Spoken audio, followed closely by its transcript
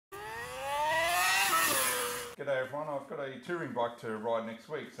G'day everyone, I've got a touring bike to ride next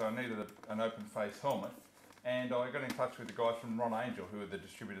week, so I needed an open face helmet, and I got in touch with the guys from Ron Angel, who are the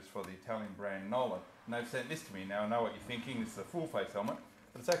distributors for the Italian brand Nolan, and they've sent this to me. Now I know what you're thinking, this is a full face helmet,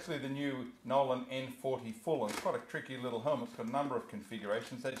 but it's actually the new Nolan N40 full, and it's quite a tricky little helmet. It's got a number of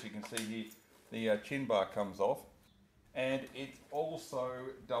configurations. As you can see here, the chin bar comes off, and it also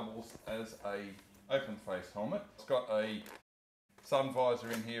doubles as a open face helmet. It's got a sun visor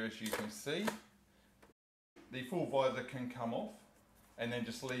in here, as you can see. The full visor can come off and then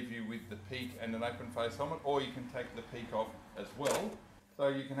just leave you with the peak and an open face helmet, or you can take the peak off as well. So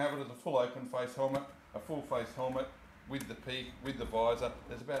you can have it as a full open face helmet, a full face helmet with the peak, with the visor.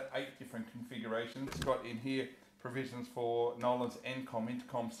 There's about 8 different configurations. It's got in here provisions for Nolan's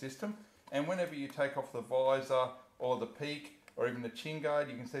intercom system, and whenever you take off the visor or the peak or even the chin guard,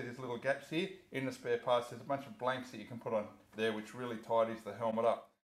 you can see there's little gaps here. In the spare parts there's a bunch of blanks that you can put on there which really tidies the helmet up.